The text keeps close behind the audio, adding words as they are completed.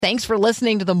Thanks for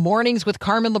listening to the Mornings with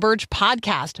Carmen LaBerge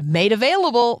podcast, made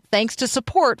available thanks to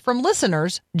support from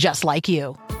listeners just like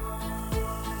you.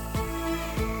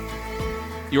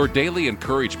 Your daily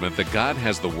encouragement that God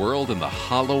has the world in the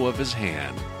hollow of his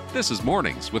hand. This is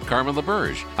Mornings with Carmen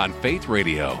LaBerge on Faith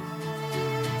Radio.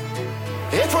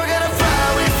 If we're gonna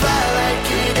fly, we fly like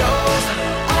eagles,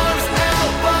 arms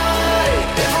out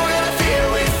wide. If we're gonna fear,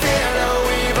 we fear no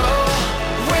evil.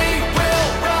 We will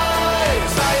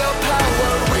rise. By your power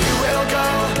we will go.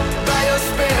 By your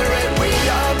spirit we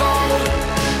are bold.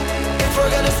 If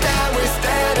we're gonna stand, we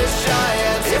stand as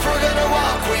giants. If we're gonna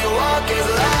walk, we walk as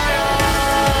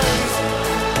lions.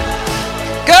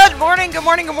 Good morning, good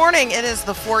morning, good morning. It is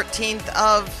the 14th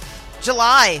of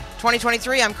July,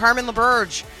 2023. I'm Carmen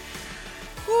LaBerge.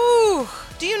 Ooh,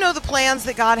 do you know the plans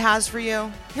that God has for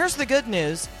you? Here's the good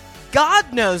news.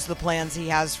 God knows the plans he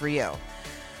has for you.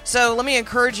 So let me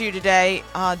encourage you today,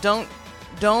 don't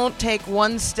take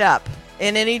one step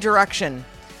in any direction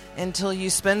until you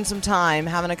spend some time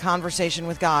having a conversation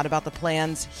with God about the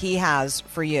plans he has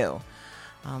for you.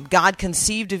 God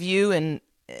conceived of you in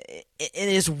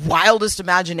his wildest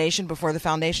imagination before the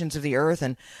foundations of the earth,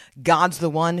 and God's the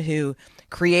one who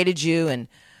created you and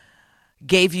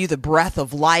gave you the breath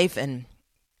of life, and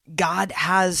God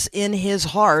has in his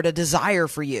heart a desire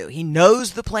for you. He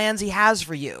knows the plans he has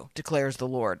for you, declares the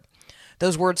Lord.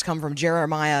 Those words come from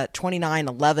Jeremiah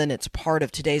 29:11. It's part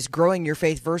of today's Growing Your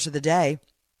Faith verse of the day.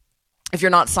 If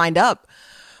you're not signed up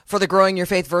for the Growing Your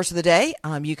Faith verse of the day,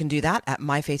 you can do that at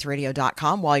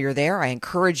myfaithradio.com. While you're there, I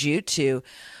encourage you to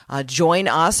join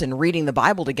us in reading the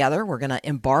Bible together. We're going to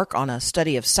embark on a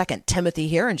study of 2 Timothy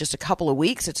here in just a couple of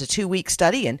weeks. It's a 2-week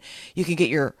study, and you can get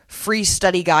your free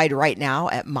study guide right now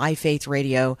at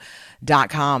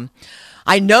myfaithradio.com.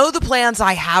 I know the plans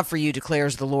I have for you,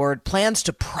 declares the Lord, plans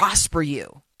to prosper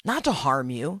you, not to harm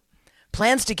you,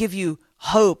 plans to give you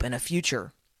hope and a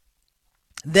future.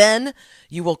 Then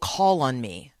you will call on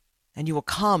me, and you will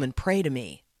come and pray to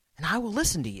me, and I will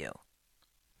listen to you.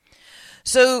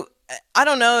 So I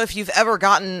don't know if you've ever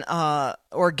gotten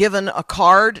or given a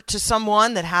card to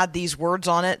someone that had these words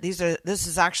on it. This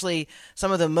is actually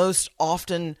some of the most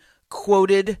often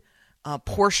quoted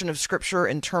portion of Scripture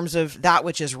in terms of that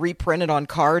which is reprinted on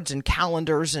cards and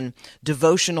calendars and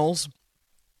devotionals.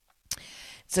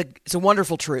 It's a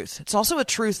wonderful truth. It's also a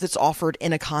truth that's offered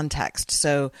in a context.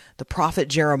 So the prophet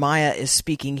Jeremiah is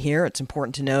speaking here. It's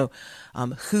important to know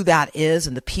who that is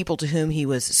and the people to whom he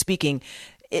was speaking.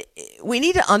 We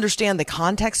need to understand the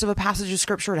context of a passage of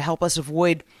Scripture to help us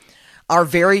avoid our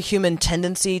very human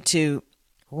tendency to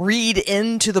read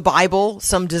into the Bible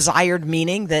some desired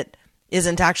meaning that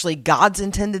isn't actually God's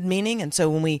intended meaning. And so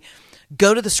when we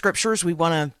go to the Scriptures, we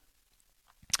want to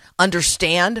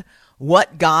understand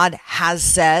what God has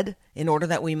said in order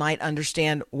that we might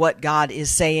understand what God is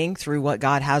saying through what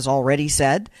God has already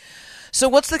said. So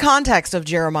what's the context of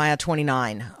Jeremiah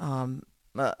 29,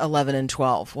 11 and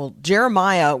 12? Well,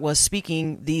 Jeremiah was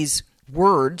speaking these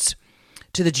words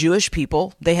to the Jewish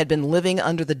people. They had been living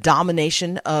under the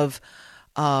domination of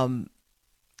the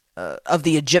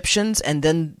Egyptians and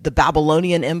then the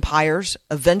Babylonian empires.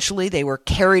 Eventually, they were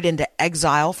carried into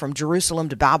exile from Jerusalem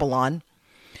to Babylon.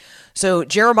 So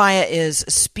Jeremiah is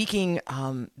speaking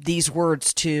these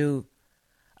words to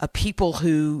a people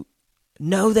who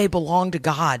know they belong to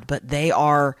God, but they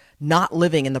are not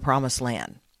living in the promised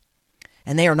land.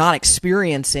 And they are not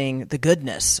experiencing the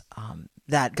goodness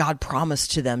that God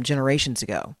promised to them generations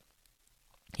ago.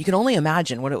 You can only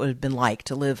imagine what it would have been like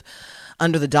to live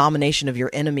under the domination of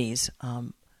your enemies,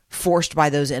 forced by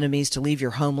those enemies to leave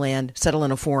your homeland, settle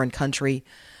in a foreign country,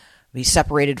 be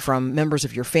separated from members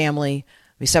of your family,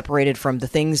 be separated from the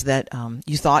things that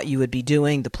you thought you would be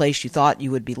doing, the place you thought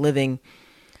you would be living.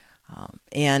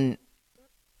 And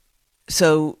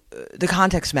so the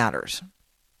context matters.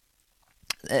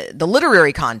 The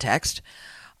literary context,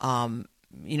 you want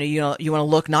to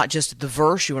look not just at the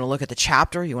verse, you want to look at the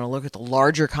chapter, you want to look at the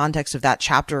larger context of that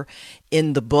chapter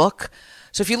in the book.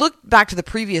 So if you look back to the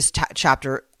previous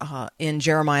chapter in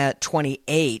Jeremiah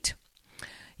 28,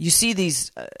 you see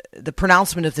the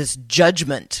pronouncement of this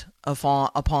judgment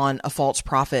upon a false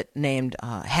prophet named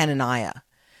Hananiah.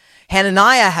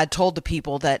 Hananiah had told the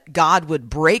people that God would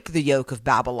break the yoke of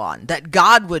Babylon, that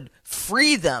God would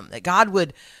free them, that God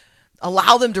would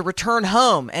allow them to return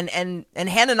home. And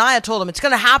Hananiah told him it's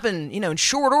going to happen, in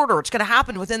short order. It's going to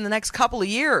happen within the next couple of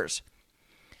years.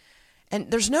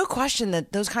 And there's no question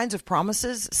that those kinds of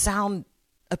promises sound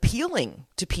appealing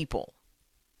to people.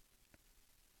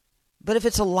 But if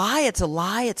it's a lie, it's a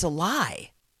lie, it's a lie.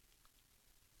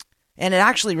 And it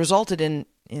actually resulted in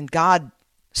God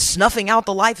snuffing out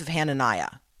the life of Hananiah.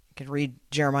 You can read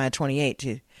Jeremiah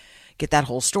 28 get that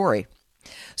whole story.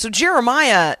 So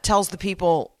Jeremiah tells the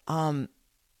people,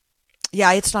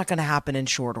 it's not going to happen in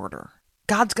short order.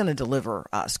 God's going to deliver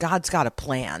us. God's got a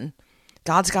plan.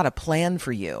 God's got a plan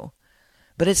for you,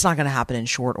 but it's not going to happen in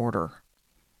short order.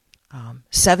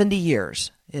 70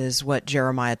 years is what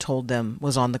Jeremiah told them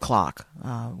was on the clock,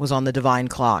 was on the divine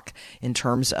clock in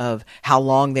terms of how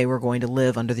long they were going to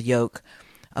live under the yoke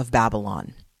of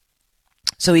Babylon.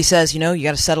 So he says, you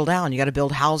got to settle down. You got to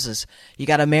build houses. You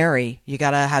got to marry. You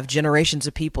got to have generations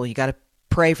of people. You got to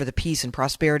pray for the peace and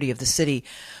prosperity of the city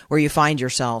where you find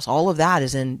yourselves. All of that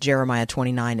is in Jeremiah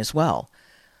 29 as well,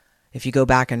 if you go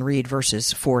back and read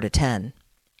verses 4 to 10.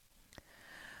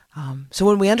 So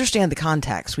when we understand the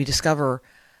context, we discover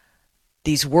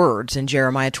these words in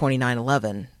Jeremiah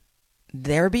 29:11.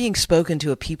 They're being spoken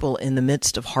to a people in the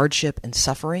midst of hardship and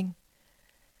suffering,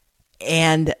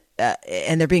 and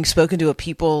they're being spoken to a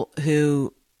people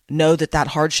who know that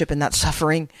hardship and that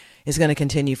suffering is going to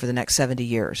continue for the next 70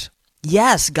 years.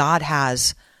 Yes, God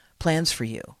has plans for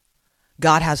you.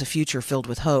 God has a future filled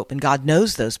with hope, and God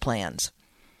knows those plans.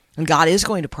 And God is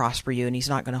going to prosper you, and he's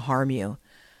not going to harm you.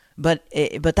 But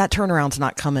that turnaround's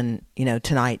not coming,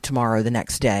 tonight, tomorrow, the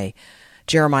next day.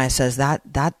 Jeremiah says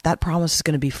that promise is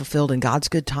going to be fulfilled in God's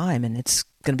good time, and it's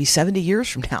going to be 70 years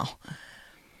from now.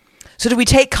 So do we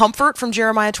take comfort from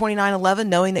Jeremiah 29:11,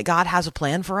 knowing that God has a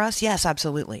plan for us? Yes,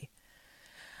 absolutely.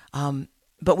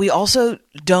 But we also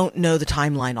don't know the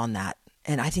timeline on that,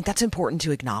 and I think that's important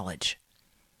to acknowledge.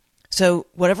 So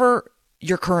whatever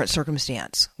your current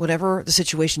circumstance, whatever the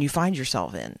situation you find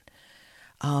yourself in,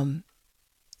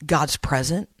 God's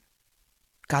present.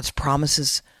 God's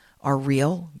promises are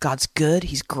real. God's good.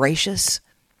 He's gracious.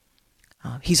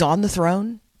 He's on the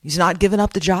throne. He's not given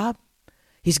up the job.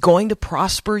 He's going to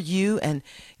prosper you and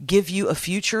give you a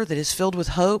future that is filled with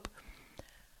hope.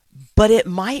 But it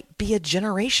might be a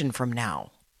generation from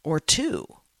now or two.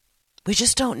 We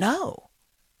just don't know.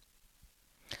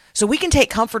 So we can take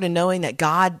comfort in knowing that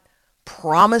God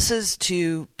promises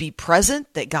to be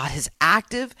present, that God is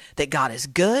active, that God is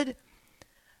good,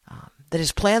 that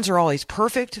his plans are always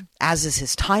perfect, as is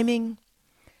his timing.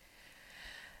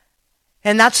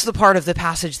 And that's the part of the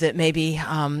passage that maybe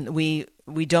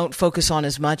we don't focus on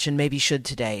as much and maybe should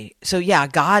today. So yeah,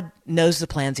 God knows the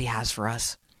plans he has for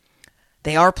us.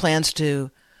 They are plans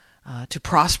to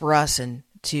prosper us and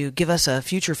to give us a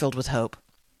future filled with hope.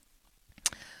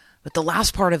 But the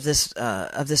last part of this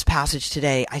passage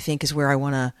today, I think, is where I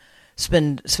want to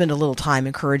spend a little time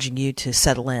encouraging you to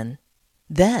settle in.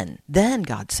 Then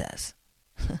God says,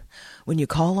 when you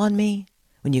call on me,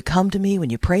 when you come to me, when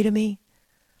you pray to me,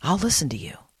 I'll listen to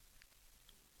you.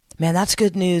 Man, that's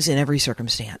good news in every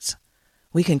circumstance.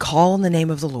 We can call on the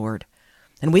name of the Lord,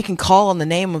 and we can call on the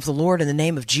name of the Lord in the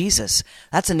name of Jesus.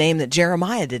 That's a name that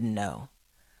Jeremiah didn't know.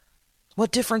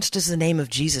 What difference does the name of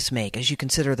Jesus make as you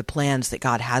consider the plans that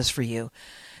God has for you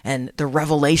and the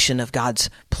revelation of God's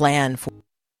plan for you?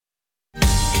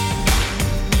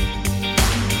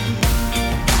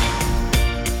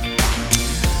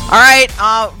 All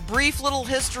right, brief little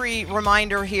history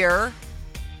reminder here.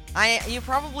 You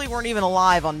probably weren't even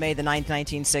alive on May the 9th,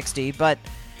 1960, but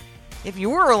if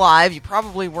you were alive, you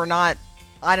probably were not,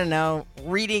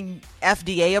 reading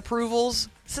FDA approvals.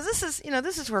 So this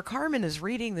is where Carmen is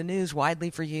reading the news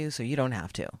widely for you, so you don't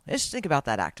have to. Just think about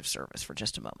that act of service for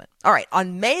just a moment. All right,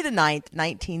 on May the 9th,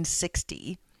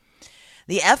 1960,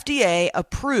 the FDA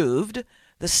approved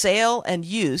the sale and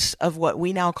use of what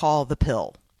we now call the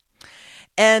pill.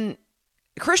 And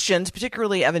Christians,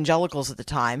 particularly evangelicals at the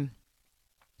time,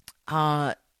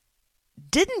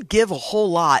 didn't give a whole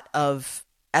lot of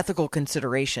ethical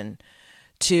consideration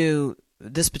to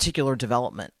this particular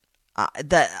development.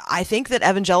 I think that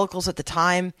evangelicals at the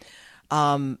time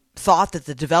thought that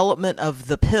the development of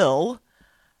the pill,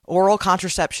 oral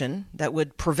contraception that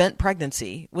would prevent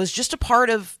pregnancy, was just a part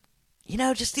of,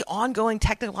 just the ongoing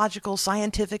technological,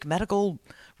 scientific, medical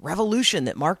revolution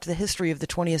that marked the history of the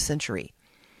 20th century.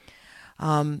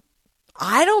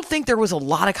 I don't think there was a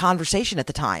lot of conversation at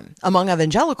the time among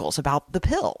evangelicals about the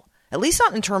pill, at least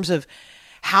not in terms of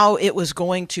how it was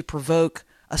going to provoke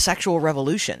a sexual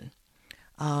revolution,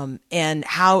 and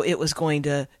how it was going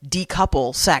to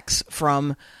decouple sex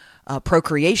from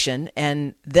procreation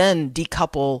and then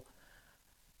decouple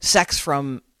sex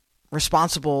from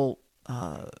responsible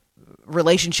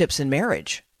relationships in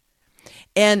marriage.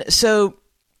 And so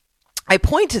I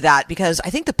point to that because I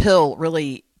think the pill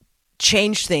really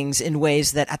changed things in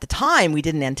ways that at the time we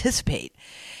didn't anticipate.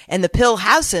 And the pill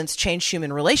has since changed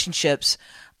human relationships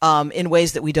in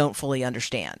ways that we don't fully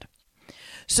understand.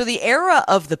 So the era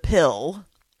of the pill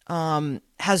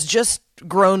has just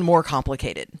grown more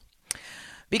complicated.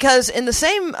 Because in the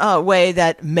same way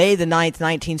that May the 9th,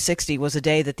 1960 was a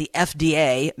day that the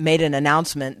FDA made an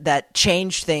announcement that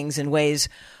changed things in ways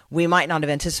we might not have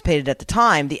anticipated at the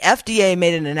time, the FDA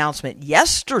made an announcement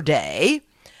yesterday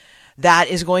that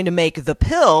is going to make the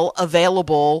pill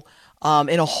available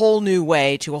in a whole new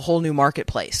way to a whole new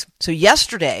marketplace. So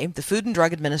yesterday, the Food and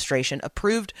Drug Administration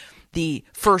approved the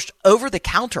first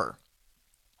over-the-counter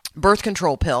birth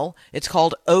control pill. It's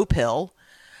called O-pill.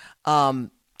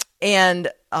 And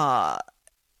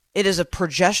it is a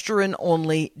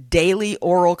progesterone-only daily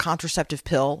oral contraceptive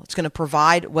pill. It's going to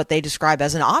provide what they describe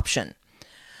as an option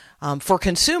for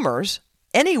consumers,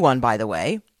 anyone, by the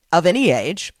way, of any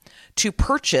age, to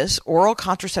purchase oral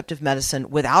contraceptive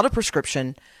medicine without a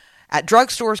prescription at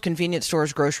drugstores, convenience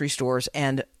stores, grocery stores,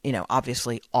 and,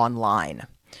 obviously online.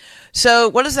 So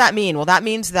what does that mean? Well, that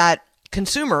means that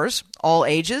consumers, all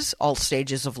ages, all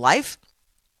stages of life,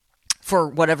 for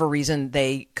whatever reason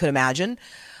they could imagine,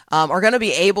 are going to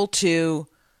be able to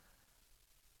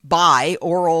buy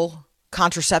oral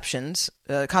contraceptives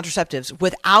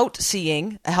without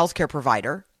seeing a healthcare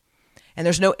provider. And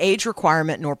there's no age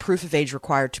requirement nor proof of age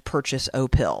required to purchase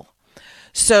O-pill.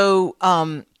 So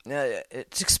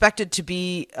it's expected to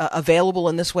be available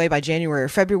in this way by January or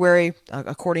February,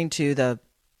 according to the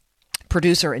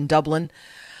producer in Dublin.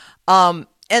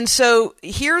 And so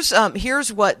here's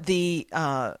what the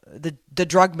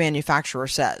drug manufacturer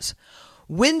says.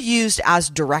 When used as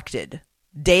directed,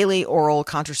 daily oral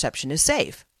contraception is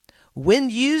safe. When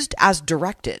used as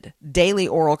directed, daily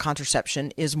oral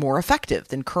contraception is more effective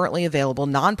than currently available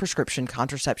non-prescription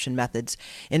contraception methods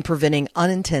in preventing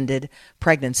unintended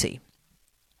pregnancy.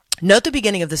 Note the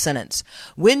beginning of the sentence.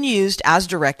 When used as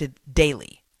directed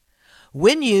daily.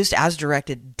 When used as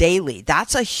directed daily.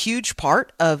 That's a huge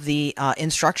part of the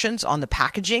instructions on the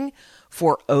packaging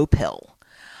for O-pill.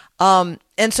 And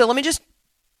so let me just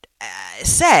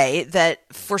say that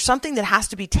for something that has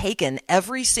to be taken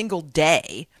every single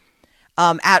day,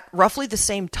 at roughly the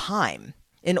same time,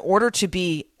 in order to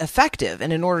be effective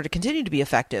and in order to continue to be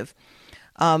effective,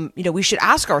 we should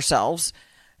ask ourselves,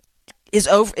 is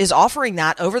offering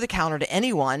that over the counter to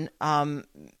anyone,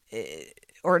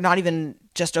 or not even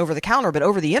just over the counter, but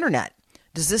over the internet,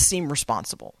 does this seem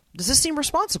responsible? Does this seem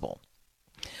responsible?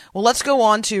 Well, let's go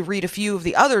on to read a few of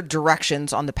the other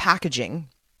directions on the packaging.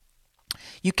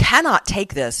 You cannot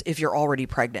take this if you're already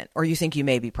pregnant or you think you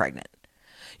may be pregnant.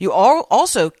 You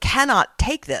also cannot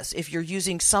take this if you're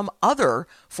using some other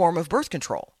form of birth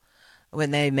control, when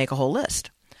they make a whole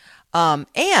list.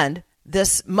 And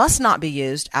this must not be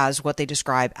used as what they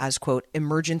describe as, quote,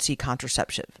 emergency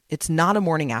contraceptive. It's not a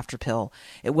morning after pill.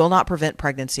 It will not prevent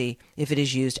pregnancy if it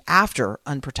is used after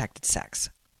unprotected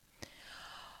sex.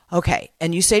 Okay,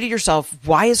 and you say to yourself,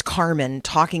 why is Carmen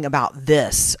talking about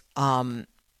this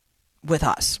with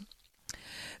us?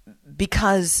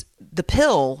 Because the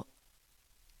pill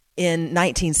in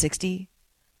 1960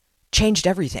 changed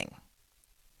everything.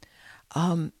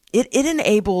 It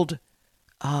enabled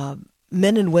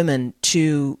men and women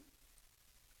to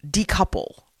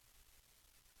decouple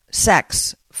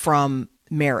sex from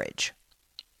marriage.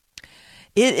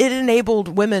 It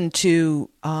enabled women to,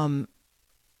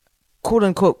 quote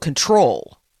unquote,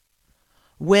 control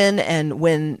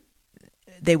when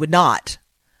they would not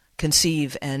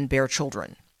conceive and bear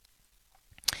children.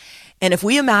 And if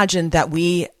we imagine that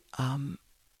we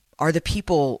are the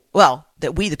people,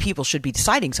 that we the people should be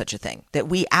deciding such a thing, that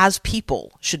we as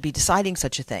people should be deciding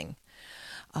such a thing,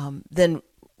 then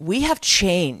we have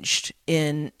changed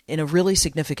in a really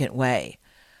significant way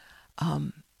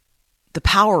the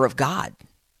power of God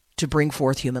to bring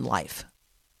forth human life.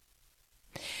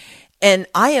 And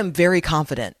I am very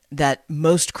confident that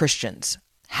most Christians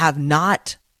have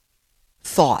not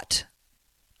thought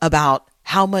about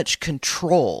how much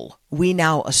control we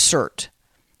now assert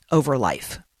over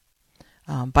life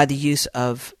by the use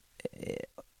of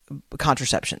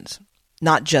contraceptions,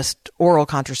 not just oral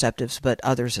contraceptives, but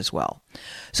others as well.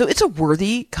 So it's a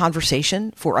worthy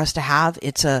conversation for us to have.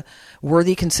 It's a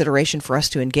worthy consideration for us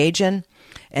to engage in.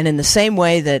 And in the same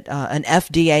way that an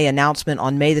FDA announcement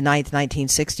on May the 9th,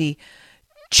 1960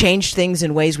 changed things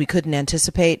in ways we couldn't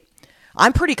anticipate,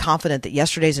 I'm pretty confident that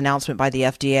yesterday's announcement by the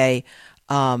FDA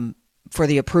for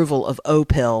the approval of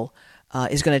O-pill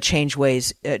is going to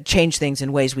change things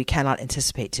in ways we cannot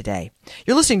anticipate today.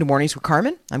 You're listening to Mornings with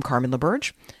Carmen. I'm Carmen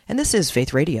LaBerge, and this is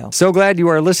Faith Radio. So glad you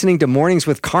are listening to Mornings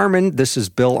with Carmen. This is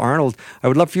Bill Arnold. I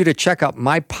would love for you to check out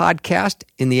my podcast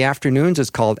in the afternoons. It's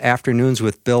called Afternoons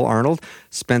with Bill Arnold.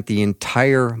 Spent the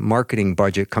entire marketing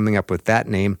budget coming up with that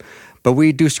name. But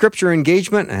we do scripture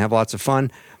engagement and have lots of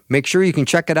fun. Make sure you can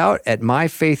check it out at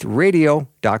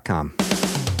myfaithradio.com.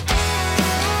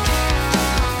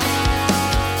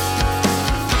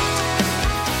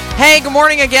 Hey, good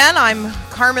morning again. I'm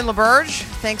Carmen LaBerge.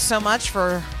 Thanks so much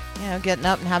for getting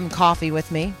up and having coffee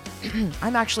with me.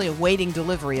 I'm actually awaiting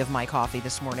delivery of my coffee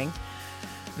this morning.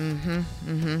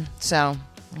 So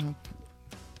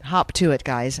hop to it,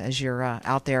 guys, as you're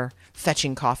out there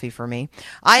fetching coffee for me.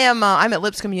 I'm at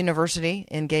Lipscomb University,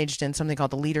 engaged in something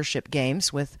called the Leadership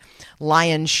Games with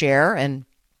Lion's Share, and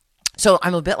so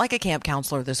I'm a bit like a camp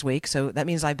counselor this week. So that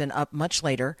means I've been up much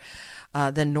later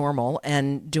than normal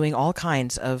and doing all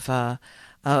kinds of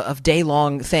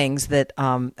day-long things that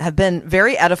have been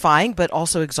very edifying, but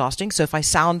also exhausting. So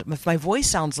if my voice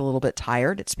sounds a little bit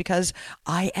tired, it's because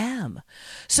I am.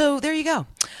 So there you go.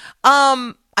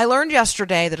 I learned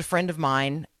yesterday that a friend of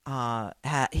mine,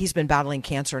 he's been battling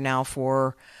cancer now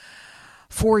for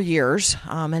 4 years,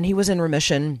 and he was in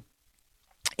remission.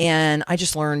 And I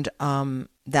just learned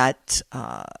that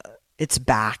it's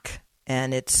back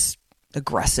and it's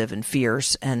aggressive and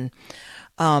fierce. And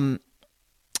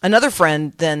another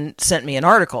friend then sent me an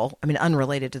article,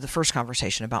 unrelated to the first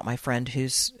conversation about my friend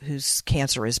whose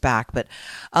cancer is back, but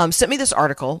sent me this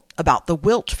article about the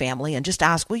Wilt family and just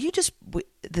asked,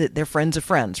 they're friends of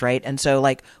friends, right? And so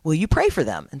will you pray for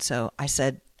them? And so I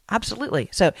said, absolutely.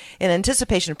 So in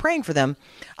anticipation of praying for them,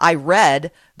 I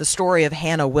read the story of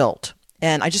Hannah Wilt.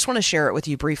 And I just want to share it with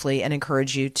you briefly and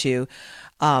encourage you to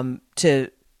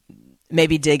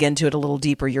maybe dig into it a little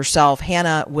deeper yourself.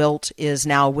 Hannah Wilt is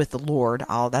now with the Lord.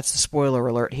 That's the spoiler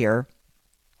alert here.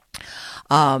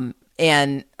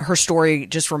 And her story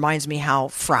just reminds me how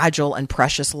fragile and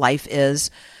precious life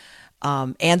is,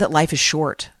 and that life is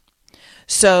short.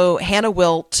 So Hannah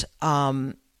Wilt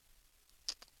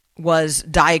was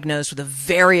diagnosed with a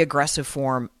very aggressive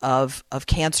form of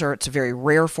cancer. It's a very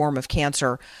rare form of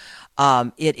cancer.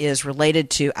 It is related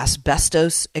to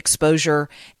asbestos exposure,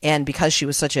 and because she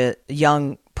was such a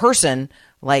young person,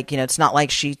 it's not like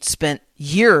she spent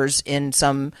years in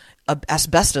some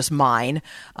asbestos mine,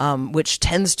 which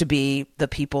tends to be the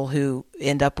people who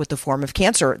end up with the form of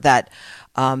cancer that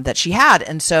she had.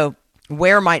 And so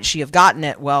where might she have gotten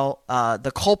it? Well,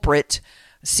 the culprit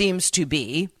seems to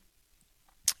be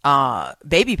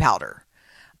baby powder.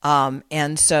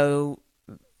 And so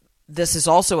this is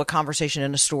also a conversation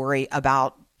and a story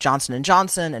about Johnson &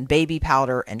 Johnson and baby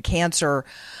powder and cancer.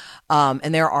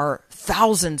 And there are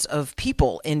thousands of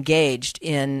people engaged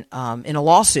in a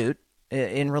lawsuit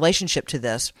in relationship to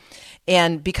this.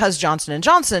 And because Johnson &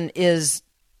 Johnson is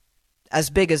as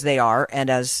big as they are and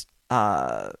as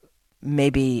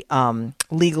maybe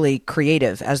legally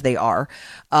creative as they are,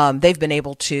 they've been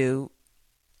able to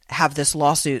have this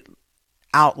lawsuit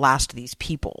outlast these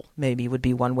people, maybe would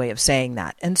be one way of saying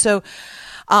that. And so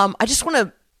I just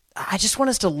want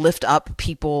us to lift up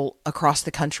people across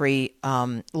the country,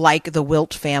 like the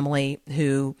Wilt family,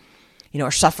 who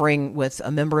are suffering with a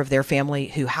member of their family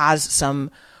who has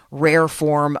some rare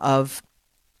form of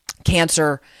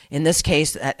cancer, in this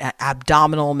case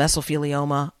abdominal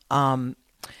mesothelioma,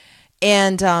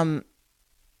 and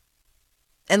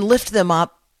lift them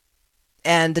up,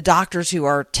 and the doctors who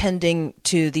are tending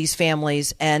to these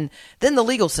families, and then the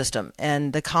legal system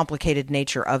and the complicated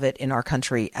nature of it in our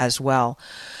country as well.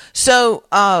 So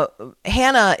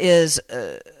Hannah is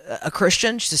a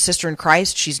Christian. She's a sister in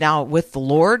Christ. She's now with the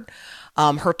Lord.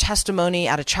 Her testimony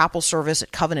at a chapel service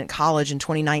at Covenant College in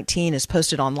 2019 is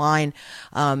posted online.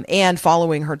 And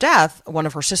following her death, one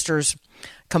of her sisters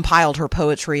compiled her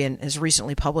poetry and has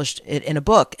recently published it in a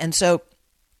book. And so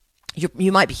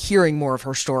you might be hearing more of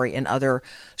her story in other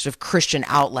sort of Christian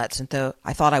outlets, and so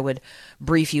I thought I would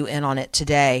brief you in on it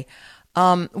today.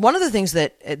 One of the things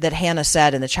that Hannah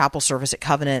said in the chapel service at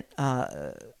Covenant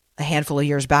a handful of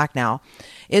years back now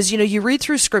is, you read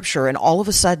through Scripture and all of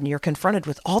a sudden you're confronted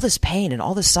with all this pain and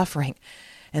all this suffering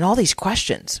and all these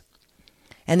questions.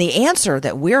 And the answer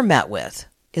that we're met with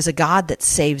is a God that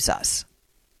saves us.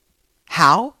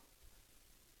 How?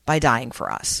 By dying for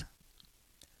us.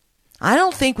 I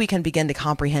don't think we can begin to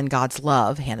comprehend God's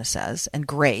love, Hannah says, and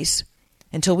grace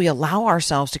until we allow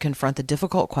ourselves to confront the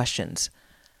difficult questions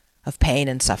of pain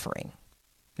and suffering.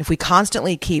 If we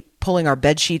constantly keep pulling our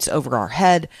bed sheets over our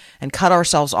head and cut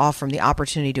ourselves off from the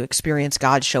opportunity to experience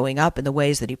God showing up in the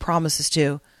ways that He promises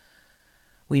to,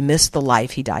 we miss the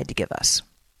life He died to give us.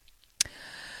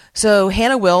 So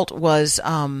Hannah Wilt was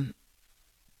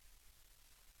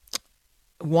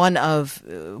one of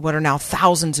what are now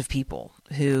thousands of people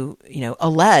who,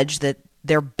 allege that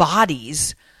their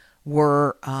bodies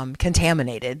were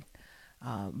contaminated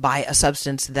by a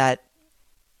substance that,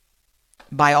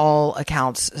 by all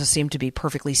accounts, seemed to be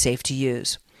perfectly safe to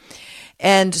use.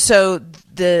 And so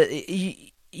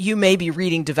you may be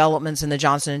reading developments in the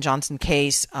Johnson & Johnson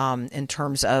case in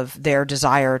terms of their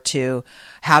desire to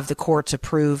have the courts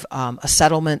approve a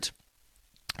settlement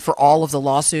for all of the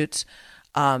lawsuits.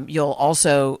 You'll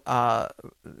also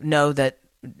know that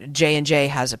J&J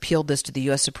has appealed this to the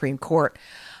U.S. Supreme Court.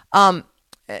 And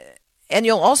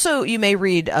you may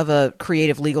read of a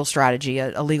creative legal strategy,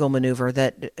 a legal maneuver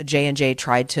that J&J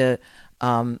tried to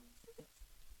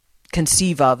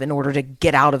conceive of in order to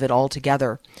get out of it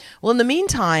altogether. Well, in the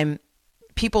meantime,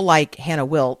 people like Hannah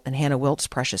Wilt and Hannah Wilt's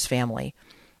precious family,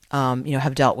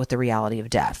 have dealt with the reality of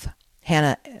death.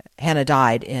 Hannah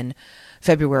died in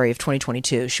February of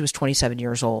 2022. She was 27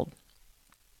 years old.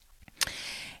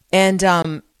 And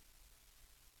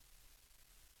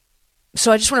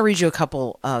so I just want to read you a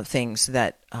couple of things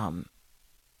that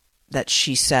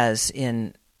she says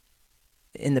in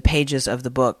the pages of the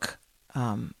book,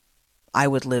 I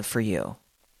Would Live for You.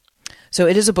 So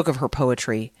it is a book of her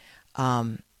poetry,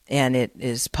 and it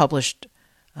is published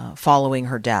following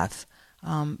her death.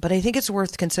 But I think it's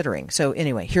worth considering. So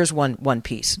anyway, here's one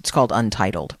piece. It's called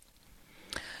Untitled.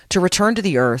 To return to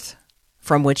the earth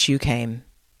from which you came,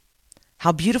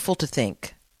 how beautiful to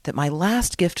think that my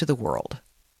last gift to the world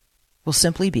will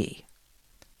simply be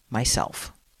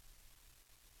myself.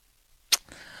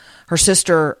 Her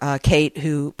sister, Kate,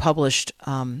 who published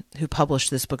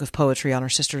this book of poetry on her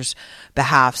sister's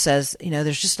behalf, says,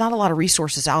 there's just not a lot of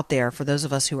resources out there for those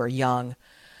of us who are young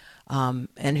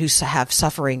and who have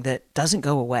suffering that doesn't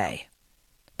go away.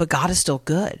 But God is still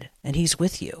good, and He's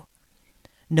with you.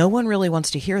 No one really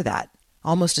wants to hear that,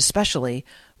 almost especially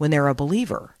when they're a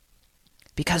believer,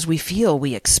 because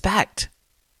we expect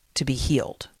to be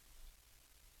healed.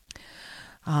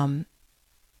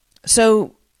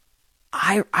 So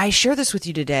I share this with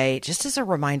you today just as a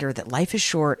reminder that life is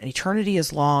short and eternity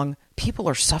is long. People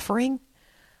are suffering,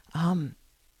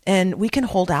 and we can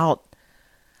hold out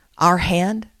our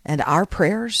hand and our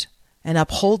prayers and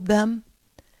uphold them.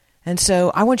 And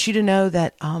so I want you to know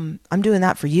that I'm doing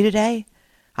that for you today.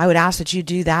 I would ask that you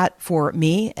do that for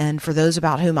me and for those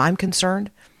about whom I'm concerned.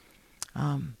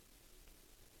 God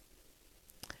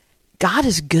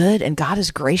is good and God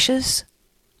is gracious.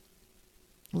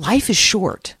 Life is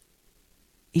short.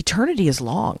 Eternity is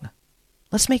long.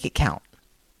 Let's make it count.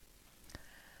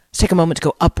 Let's take a moment to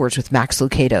go upwards with Max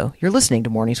Lucado. You're listening to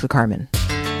Mornings with Carmen.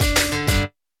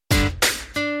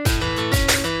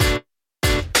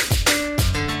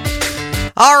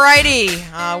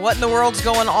 Alrighty, what in the world's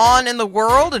going on in the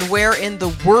world, and where in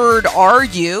the Word are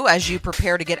you as you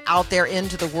prepare to get out there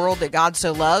into the world that God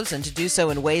so loves and to do so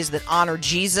in ways that honor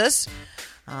Jesus?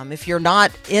 If you're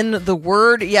not in the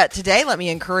Word yet today, let me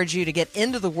encourage you to get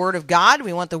into the Word of God.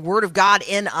 We want the Word of God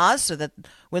in us so that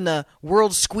when the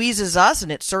world squeezes us,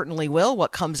 and it certainly will,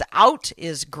 what comes out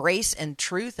is grace and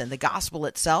truth and the gospel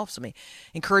itself. So let me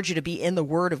encourage you to be in the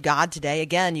Word of God today.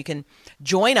 Again, you can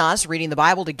join us reading the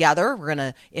Bible together. We're going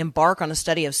to embark on a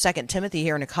study of 2 Timothy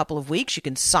here in a couple of weeks. You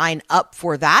can sign up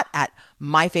for that at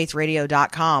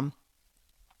myfaithradio.com.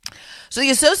 So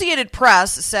the Associated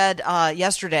Press said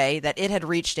yesterday that it had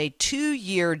reached a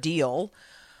 2-year deal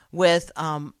with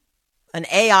an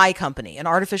AI company, an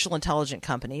artificial intelligence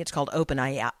company. It's called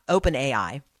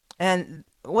OpenAI. And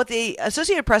what the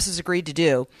Associated Press has agreed to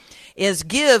do is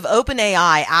give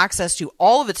OpenAI access to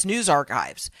all of its news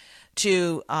archives.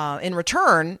 In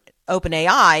return,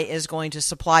 OpenAI is going to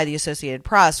supply the Associated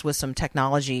Press with some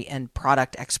technology and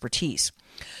product expertise.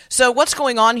 So what's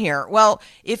going on here? Well,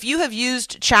 if you have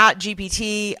used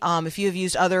ChatGPT, if you have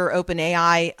used other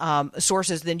OpenAI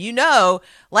sources, then you know,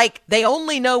 they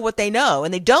only know what they know,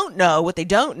 and they don't know what they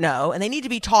don't know, and they need to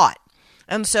be taught.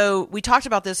 And so we talked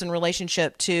about this in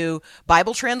relationship to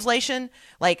Bible translation.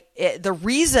 The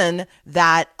reason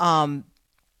that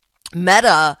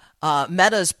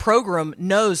Meta's program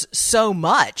knows so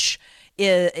much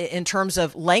in terms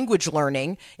of language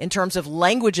learning, in terms of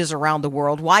languages around the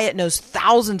world, why it knows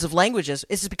thousands of languages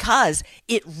is because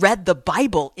it read the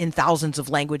Bible in thousands of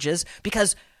languages,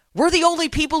 because we're the only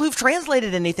people who've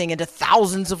translated anything into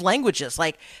thousands of languages.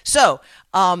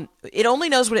 It only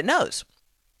knows what it knows.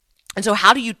 And so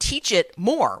how do you teach it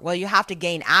more? Well, you have to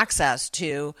gain access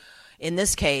to, in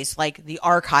this case, the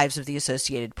archives of the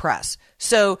Associated Press.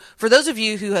 So for those of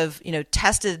you who have,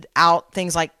 tested out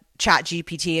things like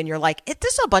ChatGPT and you're like,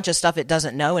 this is a bunch of stuff it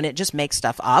doesn't know and it just makes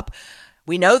stuff up.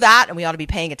 We know that, and we ought to be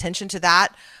paying attention to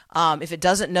that. If it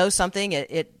doesn't know something,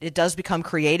 it does become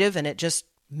creative and it just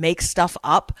makes stuff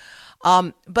up.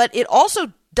 But it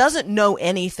also doesn't know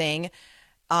anything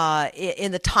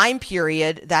in the time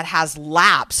period that has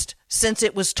lapsed since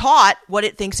it was taught what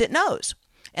it thinks it knows.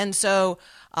 And so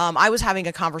I was having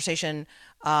a conversation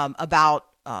about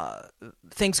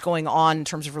things going on in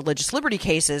terms of religious liberty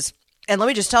cases. And let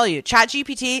me just tell you,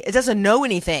 ChatGPT, it doesn't know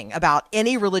anything about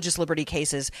any religious liberty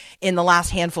cases in the last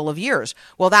handful of years.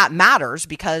 Well, that matters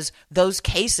because those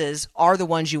cases are the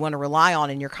ones you want to rely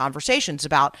on in your conversations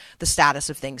about the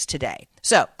status of things today.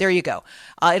 So there you go.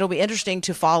 It'll be interesting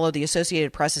to follow the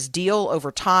Associated Press's deal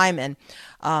over time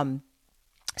and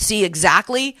see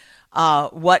exactly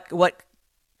what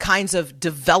kinds of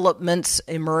developments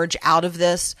emerge out of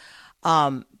this.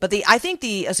 But I think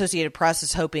the Associated Press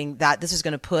is hoping that this is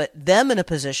going to put them in a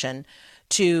position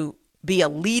to be a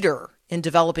leader in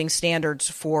developing standards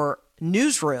for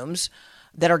newsrooms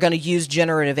that are going to use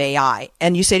generative AI.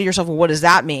 And you say to yourself, well, what does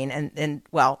that mean? And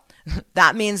well,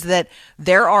 that means that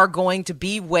there are going to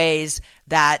be ways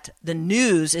that the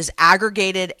news is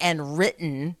aggregated and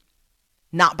written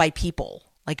not by people,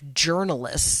 like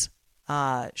journalists.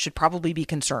 Should probably be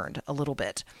concerned a little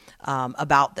bit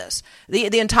about this.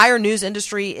 The entire news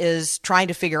industry is trying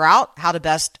to figure out how to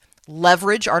best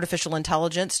leverage artificial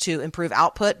intelligence to improve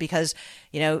output because,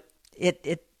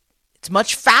 it's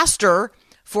much faster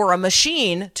for a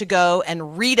machine to go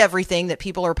and read everything that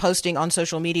people are posting on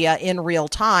social media in real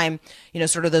time,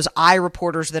 sort of those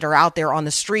reporters that are out there on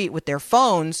the street with their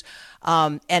phones,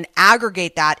 and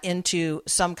aggregate that into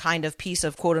some kind of piece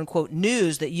of quote unquote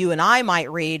news that you and I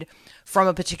might read from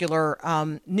a particular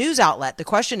news outlet. The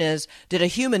question is, did a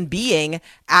human being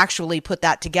actually put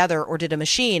that together or did a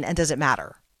machine, and does it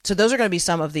matter? So those are going to be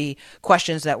some of the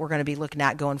questions that we're going to be looking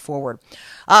at going forward.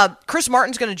 Chris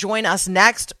Martin's going to join us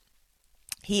next.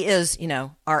 He is,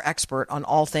 our expert on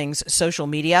all things social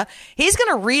media. He's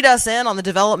going to read us in on the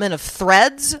development of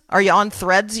Threads. Are you on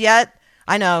Threads yet?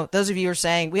 I know those of you are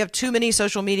saying we have too many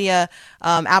social media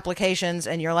applications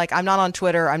and you're like, I'm not on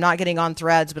Twitter. I'm not getting on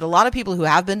Threads. But a lot of people who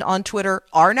have been on Twitter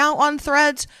are now on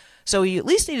Threads. So you at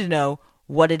least need to know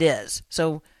what it is.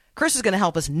 So Chris is going to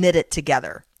help us knit it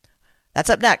together. That's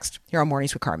up next here on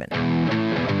Mornings with Carmen.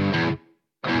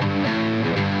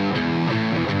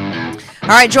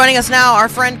 All right, joining us now, our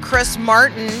friend Chris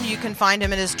Martin. You can find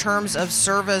him at his Terms of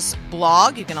Service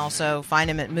blog. You can also find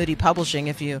him at Moody Publishing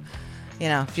if you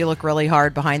look really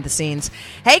hard behind the scenes.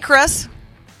 Hey, Chris.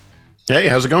 Hey,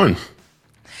 how's it going?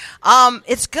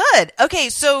 It's good. Okay,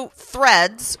 so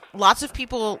Threads, lots of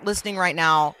people listening right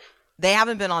now, they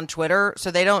haven't been on Twitter,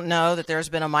 so they don't know that there's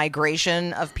been a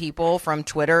migration of people from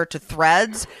Twitter to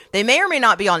Threads. They may or may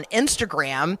not be on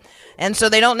Instagram, and so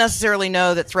they don't necessarily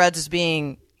know that Threads is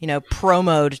being,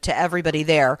 promoted to everybody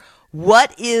there.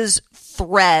 What is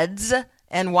Threads,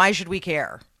 and why should we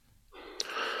care?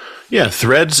 Yeah,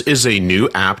 Threads is a new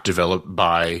app developed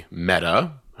by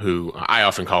Meta, who I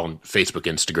often call them Facebook,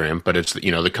 Instagram, but it's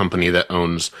the company that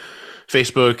owns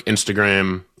Facebook,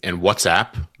 Instagram, and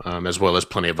WhatsApp, as well as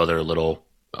plenty of other little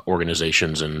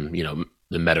organizations and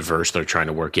the metaverse they're trying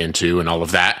to work into and all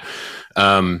of that.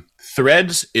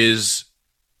 Threads is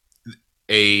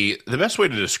the best way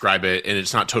to describe it, and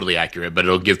it's not totally accurate, but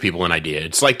it'll give people an idea.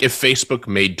 It's like if Facebook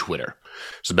made Twitter.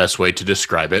 It's the best way to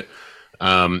describe it.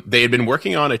 They had been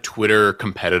working on a Twitter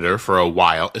competitor for a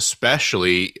while,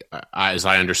 especially as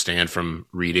I understand from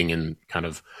reading and kind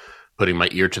of putting my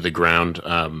ear to the ground,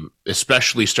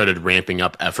 especially started ramping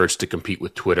up efforts to compete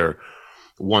with Twitter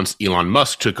once Elon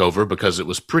Musk took over, because it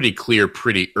was pretty clear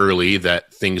pretty early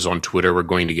that things on Twitter were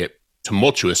going to get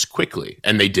tumultuous quickly,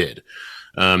 and they did.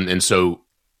 And so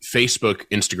Facebook,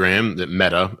 Instagram, that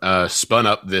Meta, spun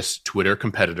up this Twitter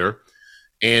competitor,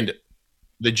 and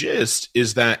the gist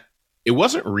is that it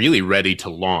wasn't really ready to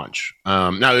launch.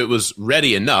 Now, it was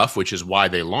ready enough, which is why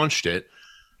they launched it,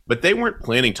 but they weren't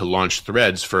planning to launch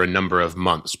Threads for a number of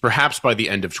months, perhaps by the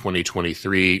end of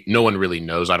 2023. No one really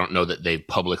knows. I don't know that they've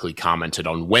publicly commented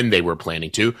on when they were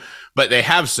planning to, but they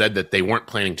have said that they weren't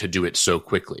planning to do it so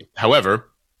quickly. However,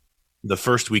 the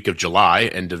first week of July,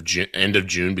 end of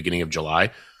June, beginning of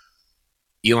July,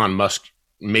 Elon Musk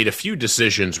made a few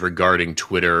decisions regarding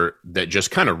Twitter that just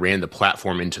kind of ran the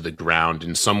platform into the ground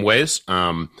in some ways.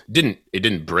 It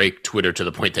didn't break Twitter to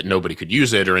the point that nobody could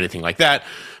use it or anything like that,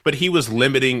 but he was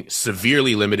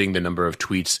severely limiting the number of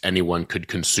tweets anyone could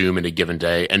consume in a given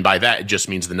day. And by that, it just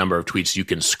means the number of tweets you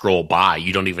can scroll by.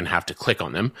 You don't even have to click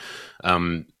on them.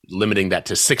 Limiting that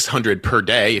to 600 per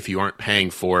day if you aren't paying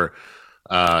for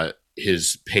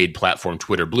his paid platform,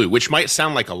 Twitter Blue, which might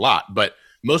sound like a lot, but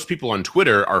most people on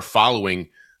Twitter are following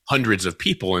hundreds of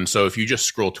people. And so if you just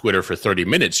scroll Twitter for 30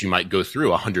 minutes, you might go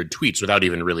through 100 tweets without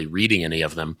even really reading any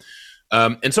of them.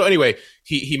 And so anyway,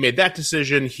 he made that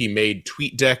decision. He made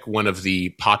TweetDeck one of the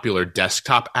popular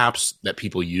desktop apps that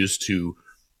people use to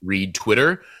read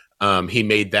Twitter. He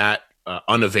made that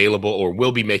unavailable, or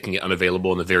will be making it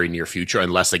unavailable in the very near future,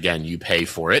 unless, again, you pay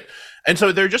for it. And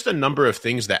so there are just a number of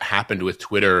things that happened with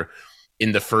Twitter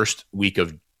in the first week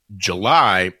of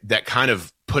July that kind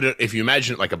of put it, if you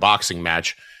imagine it like a boxing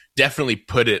match, definitely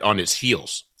put it on its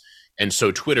heels. And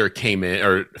so Twitter came in,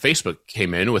 or Facebook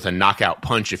came in with a knockout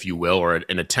punch, if you will, or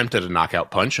an attempt at a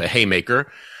knockout punch, a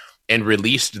haymaker, and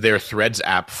released their Threads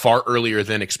app far earlier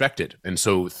than expected. And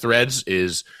so Threads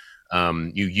is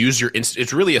you use your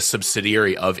it's really a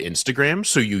subsidiary of Instagram.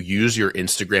 So you use your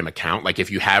Instagram account. Like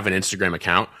if you have an Instagram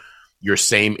account, your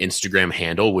same Instagram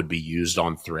handle would be used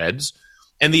on Threads.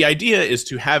 And the idea is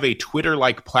to have a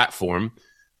Twitter-like platform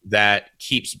that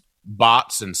keeps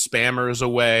bots and spammers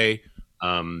away,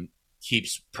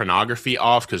 keeps pornography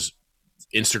off, because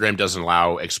Instagram doesn't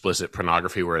allow explicit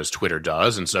pornography, whereas Twitter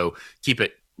does. And so keep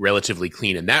it relatively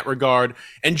clean in that regard,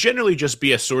 and generally just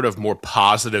be a sort of more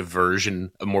positive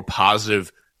version, a more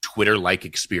positive Twitter-like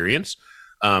experience.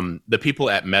 The people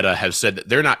at Meta have said that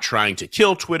they're not trying to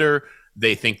kill Twitter.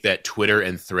 They think that Twitter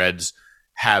and Threads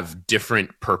have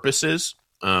different purposes.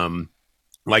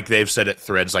 Like they've said at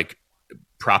Threads, like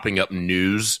propping up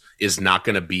news is not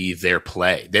going to be their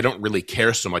play. They don't really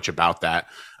care so much about that,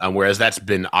 whereas that's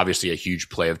been obviously a huge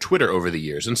play of Twitter over the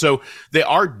years. And so they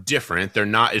are different. They're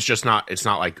not. It's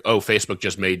not like, oh, Facebook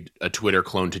just made a Twitter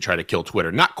clone to try to kill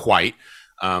Twitter. Not quite,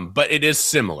 but it is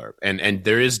similar. And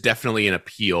there is definitely an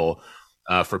appeal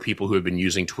for people who have been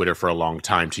using Twitter for a long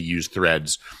time to use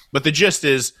Threads. But the gist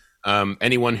is,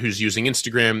 anyone who's using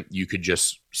Instagram, you could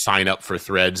just sign up for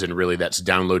Threads, and really that's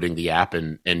downloading the app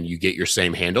and you get your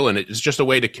same handle. And it's just a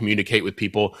way to communicate with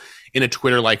people in a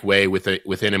Twitter-like way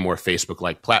within a more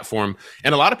Facebook-like platform.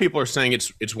 And a lot of people are saying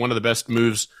it's one of the best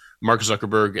moves Mark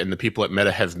Zuckerberg and the people at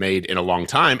Meta have made in a long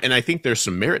time. And I think there's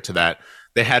some merit to that.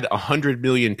 They had 100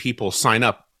 million people sign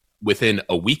up within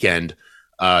a weekend.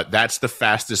 That's the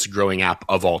fastest growing app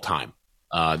of all time.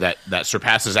 That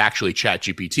surpasses actually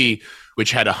ChatGPT,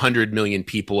 which had 100 million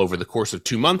people over the course of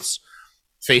 2 months.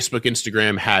 Facebook,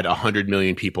 Instagram had 100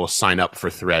 million people sign up for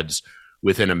Threads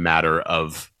within a matter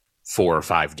of 4 or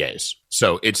 5 days.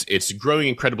 So it's growing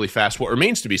incredibly fast. What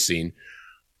remains to be seen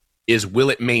is, will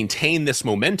it maintain this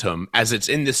momentum as it's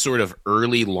in this sort of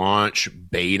early launch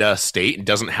beta state and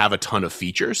doesn't have a ton of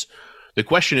features? The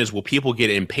question is, will people get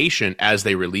impatient as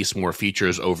they release more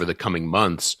features over the coming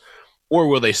months? Or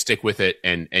will they stick with it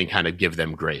and kind of give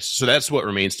them grace? So that's what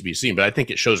remains to be seen. But I think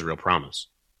it shows real promise.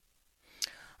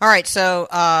 All right, so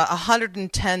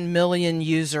 110 million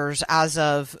users as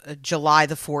of July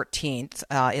the 14th.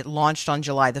 It launched on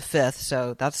July the 5th,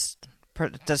 so that's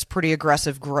pretty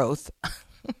aggressive growth. I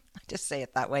just say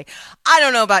it that way. I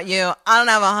don't know about you. I don't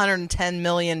have 110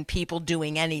 million people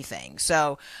doing anything.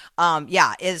 So,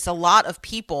 yeah, it's a lot of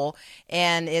people,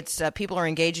 and it's people are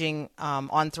engaging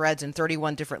on Threads in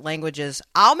 31 different languages.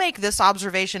 I'll make this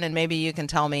observation, and maybe you can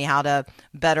tell me how to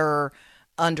better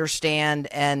understand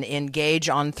and engage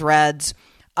on Threads.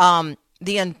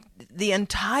 The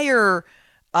entire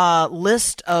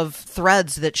list of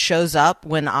threads that shows up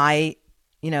when I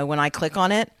click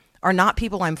on it are not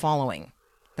people I'm following.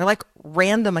 They're like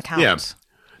random accounts.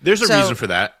 Yeah, there's a reason for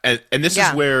that, and this is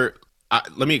where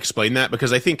let me explain that,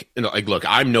 because I think, look,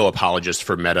 I'm no apologist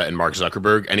for Meta and Mark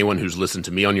Zuckerberg. Anyone who's listened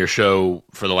to me on your show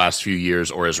for the last few years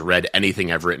or has read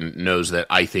anything I've written knows that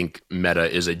I think Meta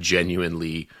is a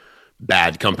genuinely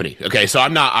bad company. Okay, so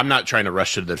I'm not trying to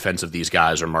rush to the defense of these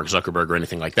guys or Mark Zuckerberg or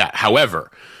anything like that. However,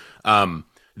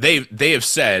 they have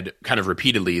said kind of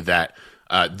repeatedly that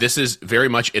this is very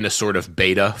much in a sort of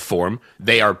beta form.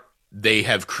 They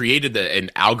have created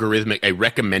an algorithmic, a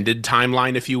recommended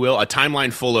timeline, if you will, a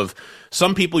timeline full of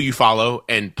some people you follow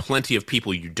and plenty of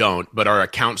people you don't, but are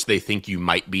accounts they think you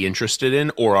might be interested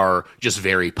in or are just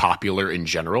very popular in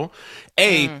general.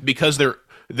 Because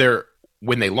they're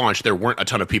when they launched, there weren't a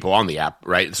ton of people on the app,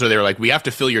 right? So they're like, we have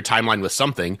to fill your timeline with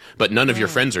something, but none of your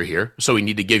friends are here. So we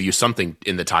need to give you something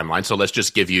in the timeline. So let's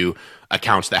just give you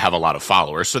accounts that have a lot of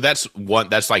followers. So that's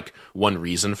like one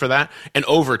reason for that. And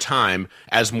over time,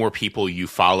 as more people you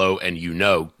follow and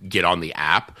get on the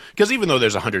app, because even though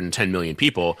there's 110 million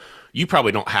people, you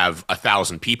probably don't have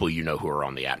 1,000 people who are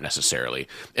on the app necessarily.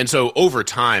 And so over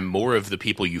time, more of the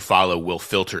people you follow will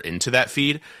filter into that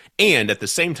feed. And at the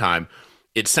same time,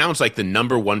 it sounds like the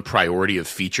number one priority of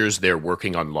features they're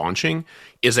working on launching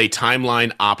is a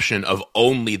timeline option of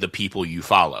only the people you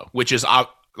follow, which is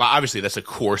obviously that's a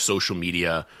core social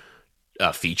media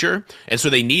feature. And so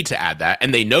they need to add that,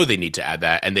 and they know they need to add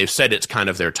that, and they've said it's kind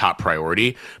of their top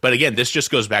priority. But again, this just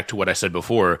goes back to what I said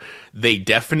before. They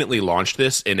definitely launched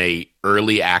this in a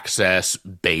early access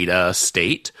beta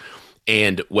state.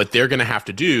 And what they're going to have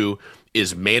to do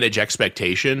is manage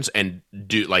expectations and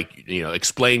do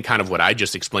explain kind of what I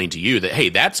just explained to you, that, hey,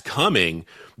 that's coming.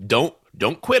 Don't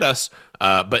quit us,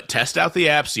 but test out the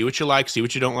app, see what you like, see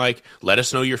what you don't like. Let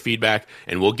us know your feedback,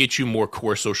 and we'll get you more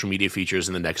core social media features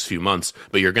in the next few months.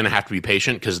 But you're going to have to be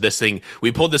patient, because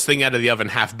we pulled this thing out of the oven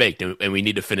half baked, and we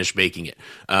need to finish baking it.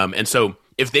 And so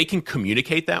if they can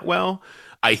communicate that well,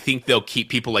 I think they'll keep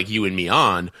people like you and me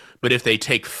on. But if they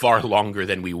take far longer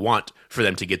than we want for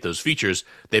them to get those features,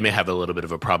 they may have a little bit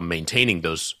of a problem maintaining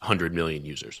those 100 million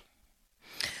users.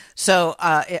 So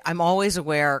I'm always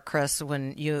aware, Chris,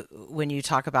 when you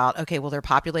talk about, okay, well, they're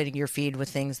populating your feed with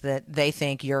things that they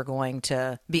think you're going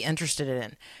to be interested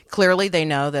in. Clearly, they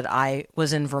know that I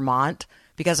was in Vermont,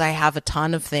 because I have a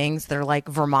ton of things that are like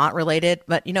Vermont related.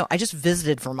 But, I just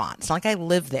visited Vermont. It's not like I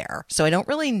live there. So I don't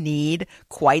really need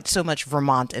quite so much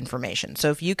Vermont information. So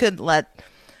if you could let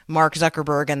Mark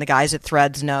Zuckerberg and the guys at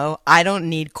Threads know, I don't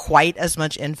need quite as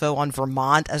much info on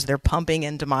Vermont as they're pumping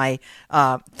into my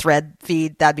Thread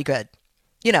feed, that'd be good.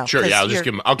 Sure. Yeah.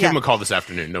 I'll give him a call this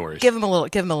afternoon. No worries. Give him a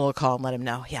little call and let him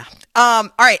know. Yeah.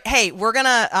 All right. Hey, we're going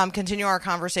to continue our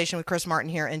conversation with Chris Martin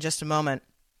here in just a moment.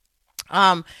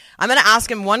 I'm going to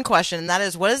ask him one question, and that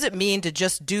is, what does it mean to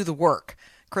just do the work?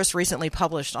 Chris recently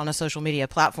published on a social media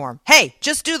platform, hey,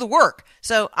 just do the work.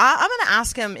 So I'm going to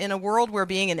ask him, in a world where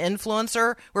being an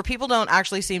influencer, where people don't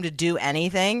actually seem to do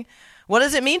anything, what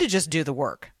does it mean to just do the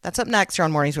work? That's up next here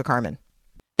on Mornings with Carmen.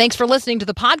 Thanks for listening to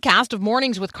the podcast of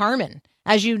Mornings with Carmen.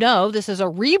 As you know, this is a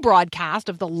rebroadcast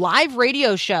of the live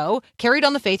radio show carried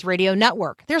on the Faith Radio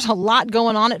Network. There's a lot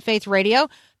going on at Faith Radio.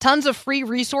 Tons of free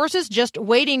resources just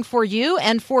waiting for you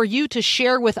and for you to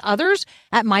share with others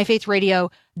at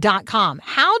myfaithradio.com.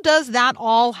 How does that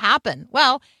all happen?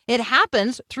 Well, it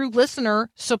happens through listener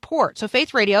support. So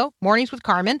Faith Radio, Mornings with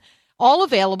Carmen, all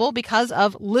available because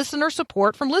of listener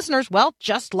support from listeners, well,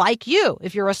 just like you.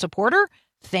 If you're a supporter,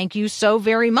 thank you so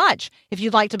very much. If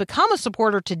you'd like to become a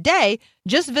supporter today,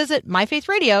 just visit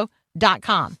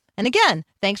myfaithradio.com. And again,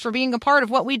 thanks for being a part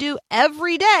of what we do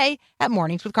every day at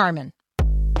Mornings with Carmen.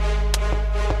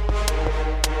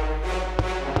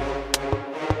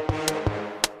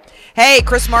 Hey,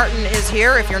 Chris Martin is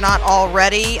here. If you're not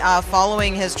already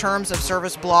following his Terms of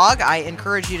Service blog, I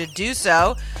encourage you to do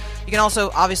so. You can also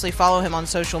obviously follow him on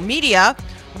social media,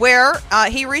 where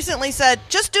he recently said,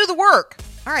 just do the work.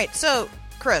 All right, so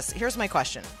Chris, here's my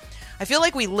question. I feel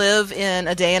like we live in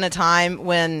a day and a time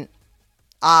when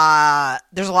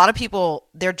there's a lot of people,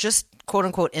 they're just quote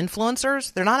unquote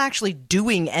influencers. They're not actually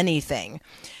doing anything.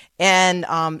 And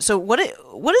so what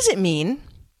does it mean?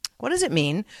 What does it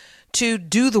mean to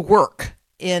do the work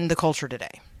in the culture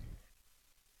today?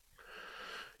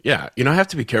 Yeah, I have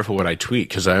to be careful what I tweet,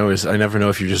 because I never know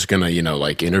if you're just gonna,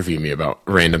 interview me about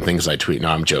random things I tweet. No,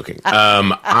 I'm joking.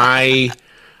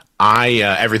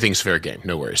 Everything's fair game.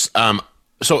 No worries.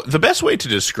 So the best way to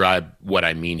describe what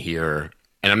I mean here,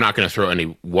 and I'm not going to throw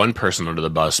any one person under the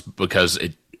bus, because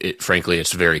frankly,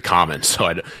 it's very common.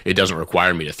 So it doesn't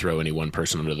require me to throw any one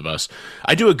person under the bus.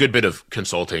 I do a good bit of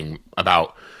consulting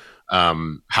about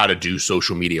how to do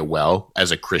social media well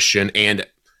as a Christian and,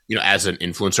 as an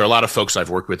influencer. A lot of folks I've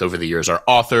worked with over the years are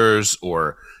authors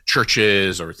or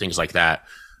churches or things like that.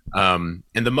 And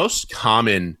the most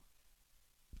common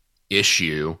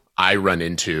issue I run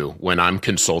into when I'm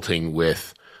consulting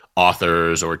with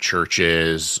authors or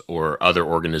churches or other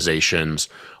organizations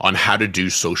on how to do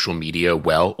social media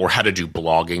well, or how to do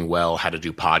blogging well, how to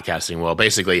do podcasting well.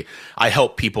 Basically, I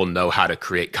help people know how to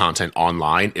create content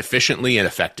online efficiently and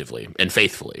effectively and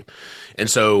faithfully. And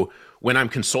so when I'm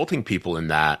consulting people in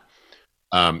that,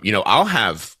 I'll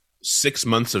have 6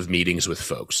 months of meetings with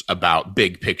folks about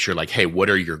big picture, like, hey, what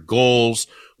are your goals?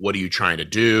 What are you trying to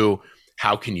do?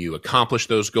 How can you accomplish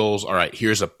those goals? All right,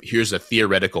 here's a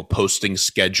theoretical posting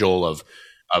schedule of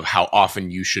how often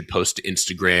you should post to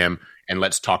Instagram, and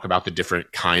let's talk about the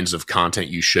different kinds of content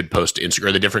you should post to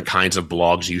Instagram, the different kinds of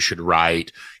blogs you should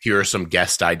write. Here are some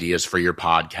guest ideas for your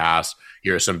podcast.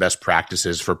 Here are some best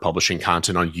practices for publishing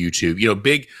content on YouTube.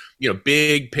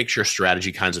 Big picture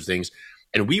strategy kinds of things.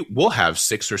 And we'll have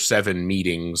 6 or 7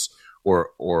 meetings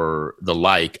or the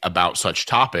like about such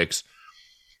topics.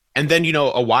 And then,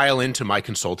 a while into my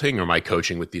consulting or my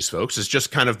coaching with these folks, it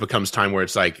just kind of becomes time where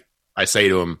it's like, I say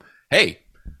to them, hey,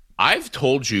 I've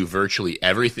told you virtually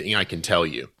everything I can tell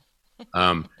you.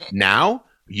 Now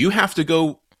you have to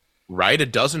go write a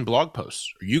dozen blog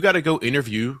posts, or you got to go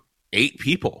interview 8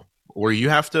 people, or you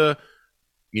have to,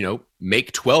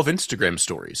 make 12 Instagram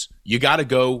stories. You got to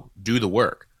go do the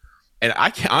work. And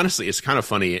honestly, it's kind of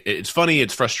funny. It's funny.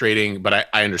 It's frustrating, but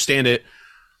I understand it.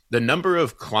 The number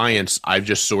of clients I've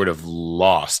just sort of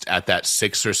lost at that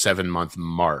 6 or 7 month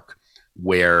mark,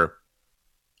 where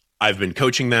I've been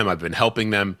coaching them, I've been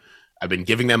helping them, I've been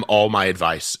giving them all my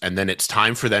advice, and then it's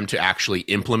time for them to actually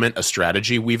implement a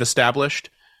strategy we've established,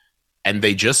 and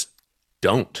they just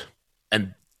don't.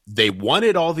 And they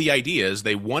wanted all the ideas,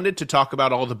 they wanted to talk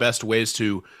about all the best ways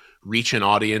to reach an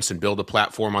audience and build a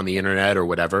platform on the internet or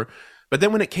whatever. But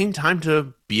then when it came time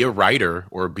to be a writer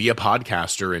or be a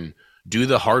podcaster and do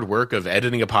the hard work of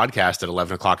editing a podcast at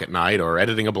 11 o'clock at night or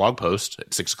editing a blog post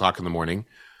at 6 o'clock in the morning,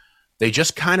 they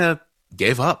just kind of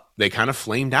gave up. They kind of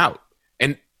flamed out.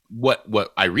 And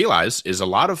what I realize is a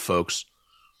lot of folks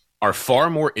are far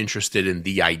more interested in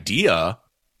the idea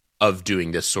of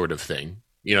doing this sort of thing.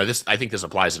 I think this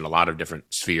applies in a lot of different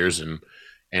spheres and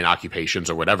occupations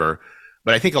or whatever.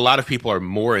 But I think a lot of people are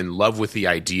more in love with the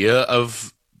idea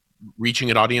of reaching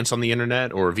an audience on the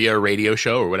internet or via a radio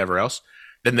show or whatever else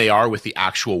than they are with the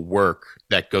actual work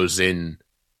that goes in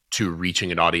to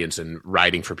reaching an audience and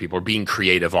writing for people or being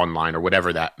creative online or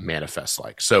whatever that manifests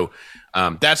like. So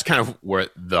that's kind of where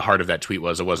the heart of that tweet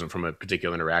was. It wasn't from a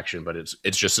particular interaction, but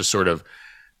it's just a sort of,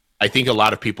 I think a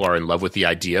lot of people are in love with the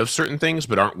idea of certain things,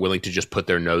 but aren't willing to just put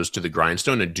their nose to the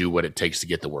grindstone and do what it takes to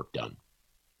get the work done.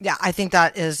 Yeah, I think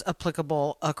that is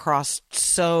applicable across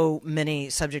so many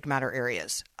subject matter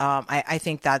areas. I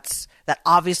think that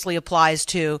obviously applies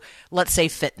to, let's say,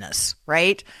 fitness,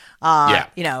 right? Yeah.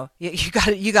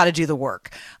 You got to do the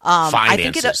work.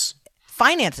 Finances.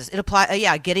 Finances. It applies.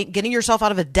 Getting yourself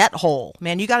out of a debt hole,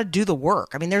 man. You got to do the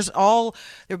work. I mean, there'll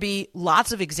be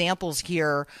lots of examples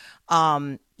here.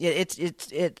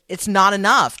 It's not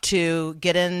enough to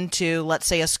get into, let's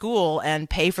say, a school and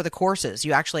pay for the courses.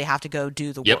 You actually have to go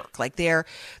do the work. Like there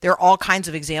are all kinds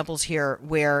of examples here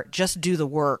where just do the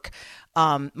work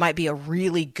might be a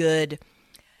really good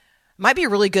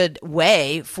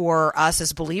way for us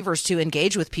as believers to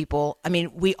engage with people. I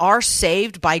mean, we are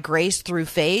saved by grace through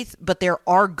faith, but there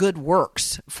are good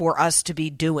works for us to be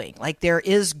doing. Like there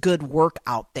is good work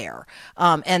out there.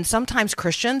 And sometimes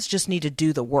Christians just need to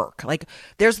do the work. Like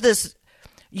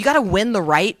you got to win the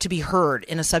right to be heard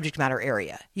in a subject matter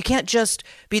area. You can't just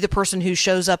be the person who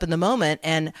shows up in the moment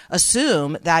and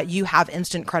assume that you have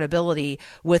instant credibility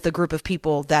with a group of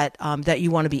people that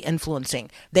you want to be influencing.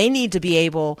 They need to be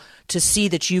able to see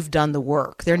that you've done the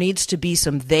work. There needs to be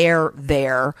some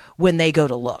there when they go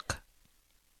to look.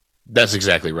 That's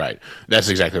exactly right.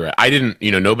 I didn't,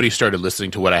 nobody started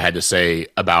listening to what I had to say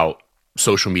about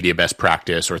social media best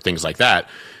practice or things like that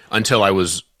until I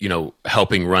was,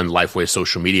 helping run Lifeway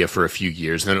social media for a few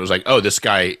years. And then it was like, oh, this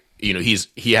guy,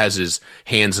 he has his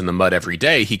hands in the mud every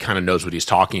day. He kind of knows what he's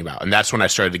talking about. And that's when I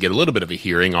started to get a little bit of a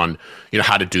hearing on,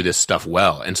 how to do this stuff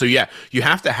well. And so, yeah, you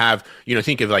have to have,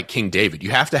 think of like King David.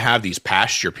 You have to have these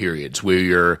pasture periods where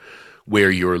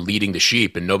you're leading the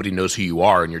sheep and nobody knows who you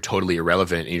are and you're totally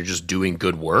irrelevant and you're just doing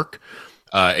good work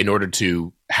in order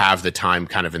to have the time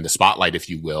kind of in the spotlight, if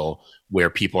you will,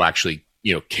 where people actually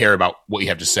care about what you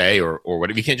have to say or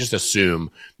whatever. You can't just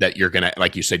assume that you're going to,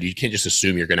 like you said, you can't just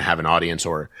assume you're going to have an audience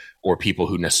or people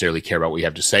who necessarily care about what you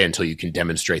have to say until you can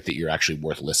demonstrate that you're actually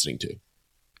worth listening to.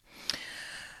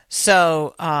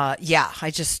 So,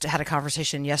 I just had a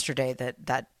conversation yesterday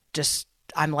that just,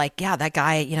 I'm like, yeah, that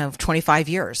guy, 25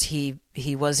 years, he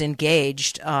was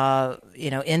engaged,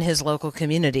 in his local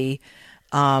community,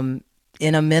 in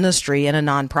a ministry, in a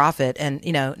nonprofit. And,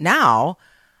 now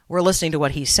we're listening to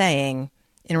what he's saying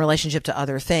in relationship to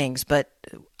other things. But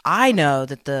I know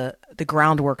that the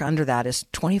groundwork under that is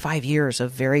 25 years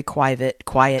of very quiet,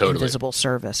 totally. Invisible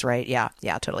service, right? Yeah,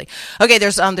 totally. Okay,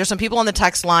 there's some people on the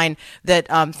text line that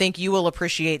think you will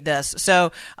appreciate this.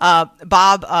 So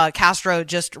Bob Castro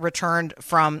just returned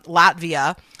from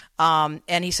Latvia,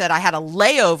 and he said, I had a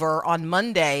layover on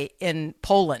Monday in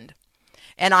Poland,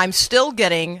 and I'm still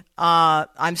getting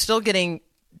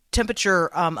temperature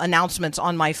announcements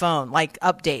on my phone, like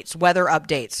weather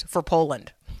updates for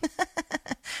Poland.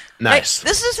 Nice.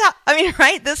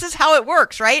 Right? This is how it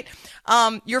works, right?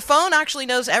 Your phone actually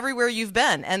knows everywhere you've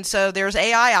been. And so there's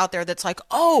AI out there that's like,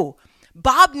 oh,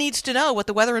 Bob needs to know what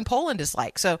the weather in Poland is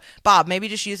like. So Bob, maybe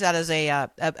just use that as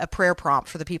a prayer prompt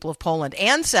for the people of Poland.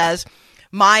 Anne says,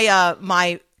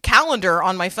 my calendar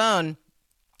on my phone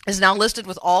is now listed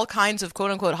with all kinds of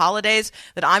quote-unquote holidays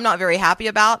that I'm not very happy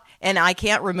about, and I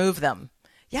can't remove them.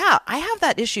 Yeah, I have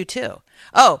that issue too.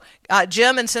 Oh,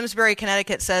 Jim in Simsbury,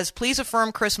 Connecticut says, please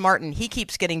affirm Chris Martin. He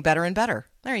keeps getting better and better.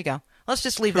 There you go. Let's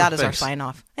just leave that as our sign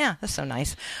off. Yeah, that's so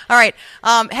nice. All right.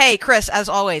 Hey, Chris, as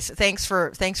always, thanks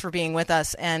for being with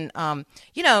us. And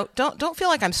don't feel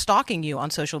like I'm stalking you on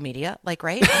social media,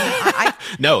 right?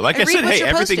 No, like I said, hey,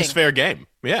 everything's posting. fair game.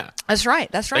 Yeah, that's right.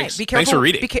 Thanks. Be careful. Thanks for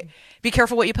reading. Be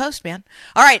careful what you post, man.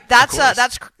 All right,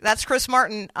 that's Chris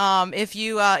Martin. If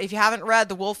you haven't read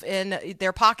The Wolf in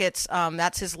Their Pockets,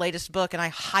 that's his latest book, and I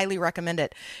highly recommend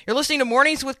it. You're listening to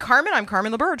Mornings with Carmen. I'm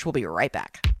Carmen LaBerge. We'll be right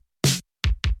back.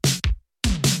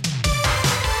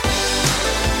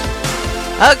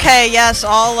 Okay, yes,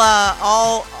 all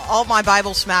my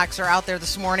Bible smacks are out there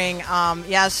this morning.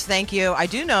 Yes, thank you. I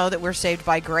do know that we're saved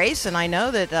by grace, and I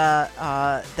know that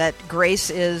that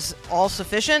grace is all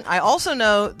sufficient. I also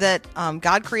know that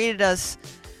God created us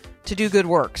to do good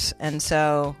works, and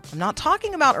so I'm not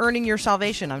talking about earning your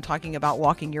salvation. I'm talking about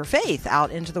walking your faith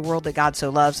out into the world that God so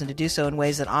loves, and to do so in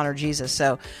ways that honor Jesus.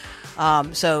 So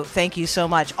thank you so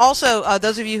much. Also,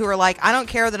 those of you who are like, I don't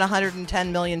care that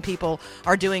 110 million people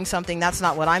are doing something. That's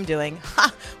not what I'm doing.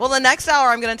 Well, the next hour,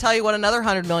 I'm going to tell you what another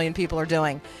 100 million people are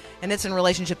doing. And it's in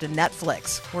relationship to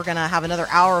Netflix. We're going to have another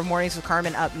hour of Mornings with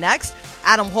Carmen up next.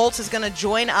 Adam Holtz is going to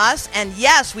join us. And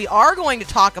yes, we are going to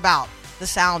talk about the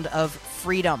sound of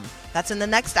freedom. That's in the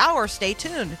next hour. Stay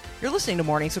tuned. You're listening to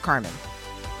Mornings with Carmen.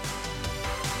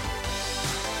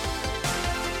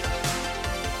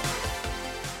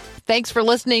 Thanks for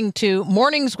listening to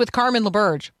Mornings with Carmen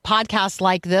LaBerge. Podcasts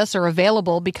like this are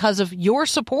available because of your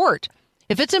support.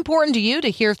 If it's important to you to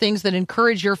hear things that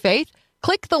encourage your faith,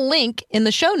 click the link in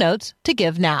the show notes to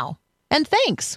give now. And thanks.